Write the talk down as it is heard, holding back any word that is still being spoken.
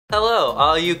Hello,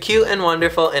 all you cute and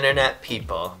wonderful internet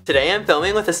people. Today I'm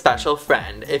filming with a special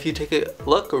friend. If you take a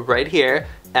look right here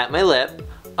at my lip,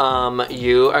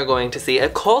 you are going to see a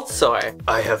cold sore.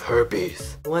 I have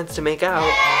herpes. Who wants to make out?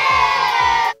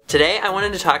 Today I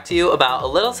wanted to talk to you about a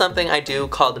little something I do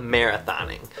called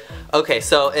marathoning. Okay,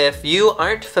 so if you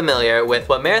aren't familiar with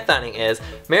what marathoning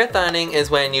is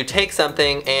when you take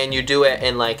something and you do it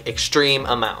in like extreme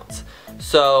amounts.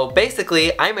 So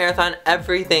basically, I marathon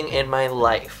everything in my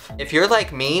life. If you're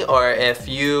like me, or if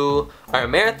you are a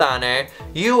marathoner,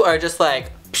 you are just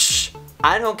like, psh,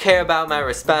 I don't care about my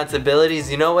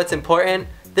responsibilities. You know what's important?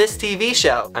 This TV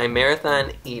show. I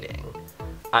marathon eating.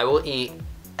 I will eat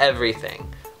everything.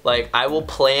 Like, I will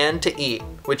plan to eat,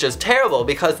 which is terrible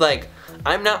because like,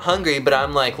 I'm not hungry, but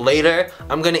I'm like, later,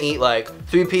 I'm gonna eat like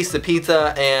 3 pieces of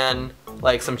pizza and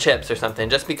like some chips or something,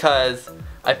 just because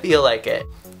I feel like it.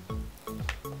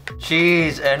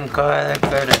 Cheese and garlic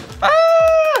butter.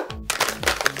 Ah!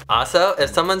 Also, if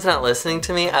someone's not listening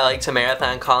to me, I like to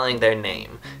marathon calling their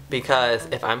name. Because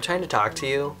if I'm trying to talk to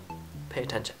you, pay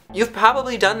attention. You've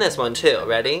probably done this one too.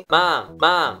 Ready? Mom,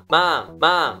 mom, mom,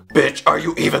 mom. Bitch, are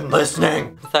you even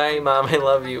listening? Sorry, Mom, I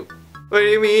love you. What do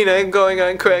you mean I'm going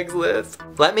on Craigslist?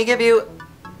 Let me give you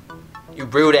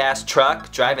rude ass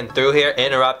truck driving through here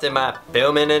interrupting my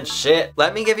filming and shit.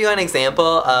 Let me give you an example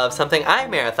of something I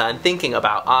marathon thinking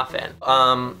about often.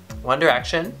 One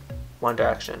Direction, One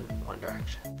Direction, One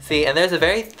Direction. See, and there's a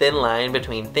very thin line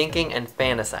between thinking and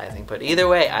fantasizing, but either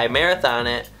way, I marathon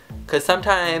it because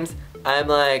sometimes I'm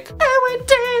like, I would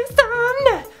dance all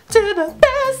night to the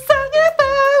best song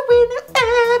ever, we know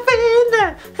every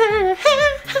night.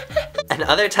 And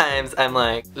other times I'm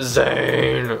like,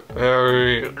 Zayn,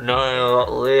 Harry, Niall,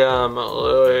 Liam,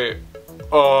 Louis.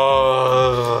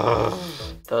 Oh.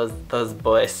 Those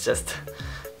boys just,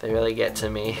 they really get to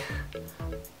me.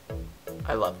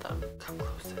 I love them. Come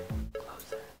closer,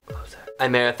 closer, closer. I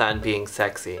marathon being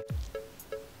sexy.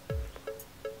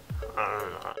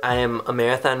 I am a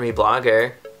marathon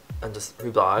reblogger. I'm just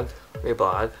reblog,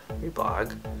 reblog,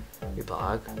 reblog,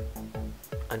 reblog.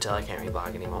 Until I can't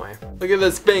reblog anymore. Look at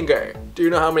this finger. Do you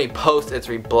know how many posts it's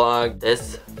reblogged?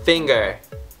 This finger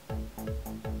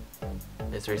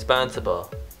is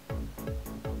responsible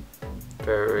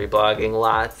for reblogging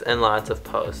lots and lots of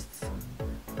posts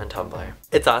on Tumblr.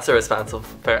 It's also responsible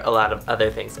for a lot of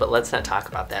other things, but let's not talk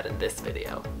about that in this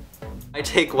video. I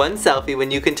take one selfie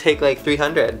when you can take like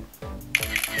 300.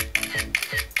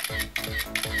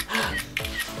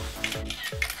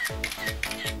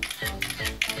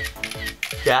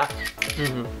 Yeah?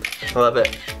 I love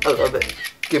it. I love it.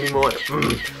 Give me more.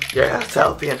 Yeah,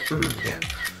 selfie and yeah.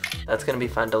 That's gonna be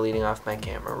fun deleting off my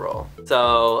camera roll.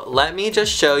 So let me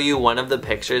just show you one of the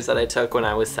pictures that I took when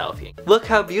I was selfieing. Look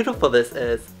how beautiful this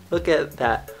is. Look at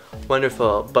that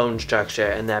wonderful bone structure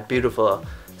and that beautiful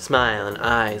smile and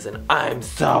eyes, and I'm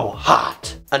so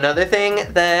hot. Another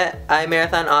thing that I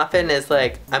marathon often is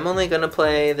like, I'm only gonna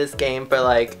play this game for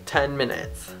like 10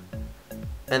 minutes.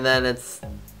 And then it's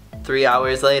 3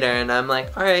 hours later and I'm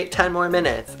like, all right, 10 more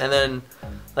minutes. And then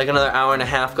like another hour and a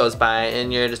half goes by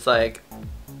and you're just like,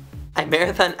 I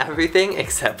marathon everything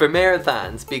except for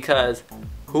marathons, because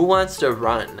who wants to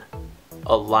run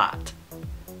a lot?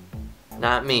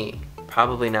 Not me.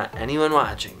 Probably not anyone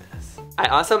watching this. I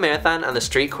also marathon on the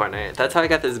street corner. That's how I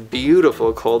got this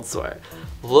beautiful cold sore.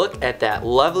 Look at that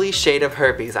lovely shade of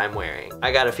herpes I'm wearing.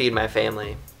 I gotta feed my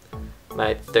family.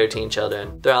 My 13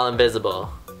 children. They're all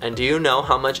invisible. And do you know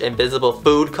how much invisible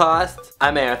food costs?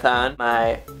 I marathon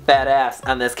my fat ass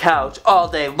on this couch all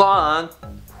day long.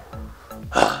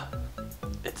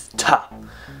 It's tough.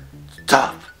 It's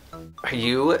tough. Are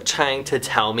you trying to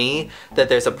tell me that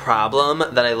there's a problem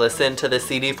that I listen to the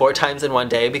CD 4 times in one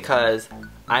day? Because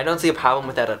I don't see a problem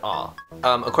with that at all.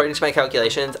 According to my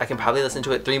calculations, I can probably listen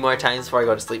to it 3 more times before I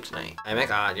go to sleep tonight. Oh my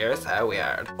god, you're so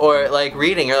weird. Or like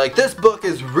reading, you're like, this book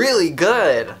is really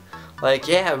good. Like,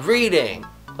 yeah, reading.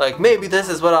 Like, maybe this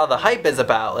is what all the hype is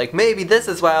about. Like, maybe this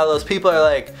is why all those people are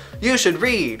like, you should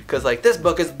read, because like, this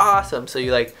book is awesome. So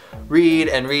you like, read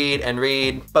and read and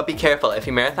read. But be careful, if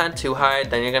you marathon too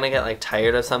hard, then you're gonna get like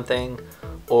tired of something,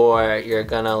 or you're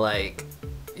gonna like,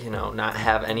 you know, not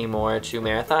have any more to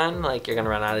marathon. Like, you're gonna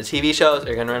run out of TV shows, or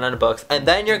you're gonna run out of books, and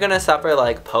then you're gonna suffer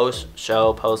like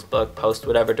post-show, post-book,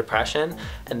 post-whatever depression,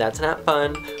 and that's not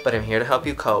fun, but I'm here to help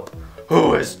you cope.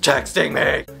 Who is texting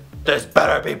me? This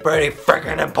better be pretty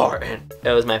freaking important. It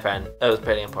was my friend. It was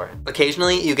pretty important.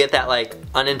 Occasionally you get that like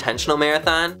unintentional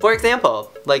marathon. For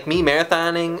example, like me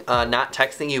marathoning, not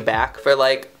texting you back for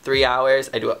like 3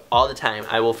 hours. I do it all the time.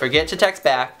 I will forget to text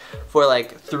back for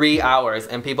like 3 hours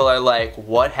and people are like,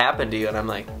 what happened to you? And I'm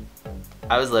like,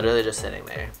 I was literally just sitting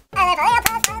there.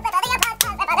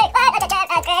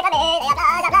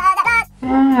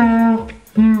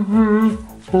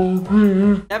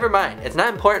 mind. It's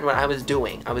not important what I was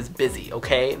doing. I was busy,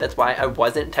 okay? That's why I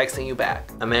wasn't texting you back.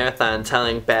 A marathon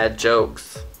telling bad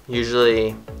jokes,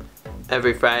 usually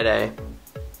every Friday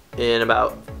in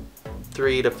about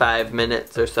 3 to 5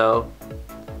 minutes or so.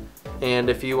 And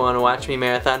if you want to watch me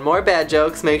marathon more bad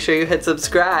jokes, make sure you hit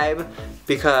subscribe,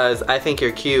 because I think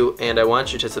you're cute and I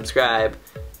want you to subscribe.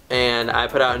 And I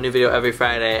put out a new video every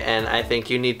Friday, and I think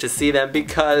you need to see them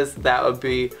because that would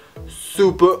be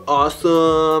super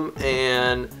awesome.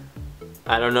 And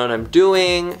I don't know what I'm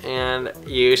doing, and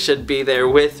you should be there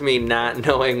with me not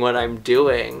knowing what I'm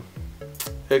doing.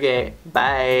 Okay,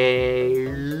 bye.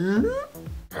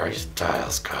 Our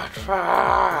styles got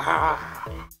far.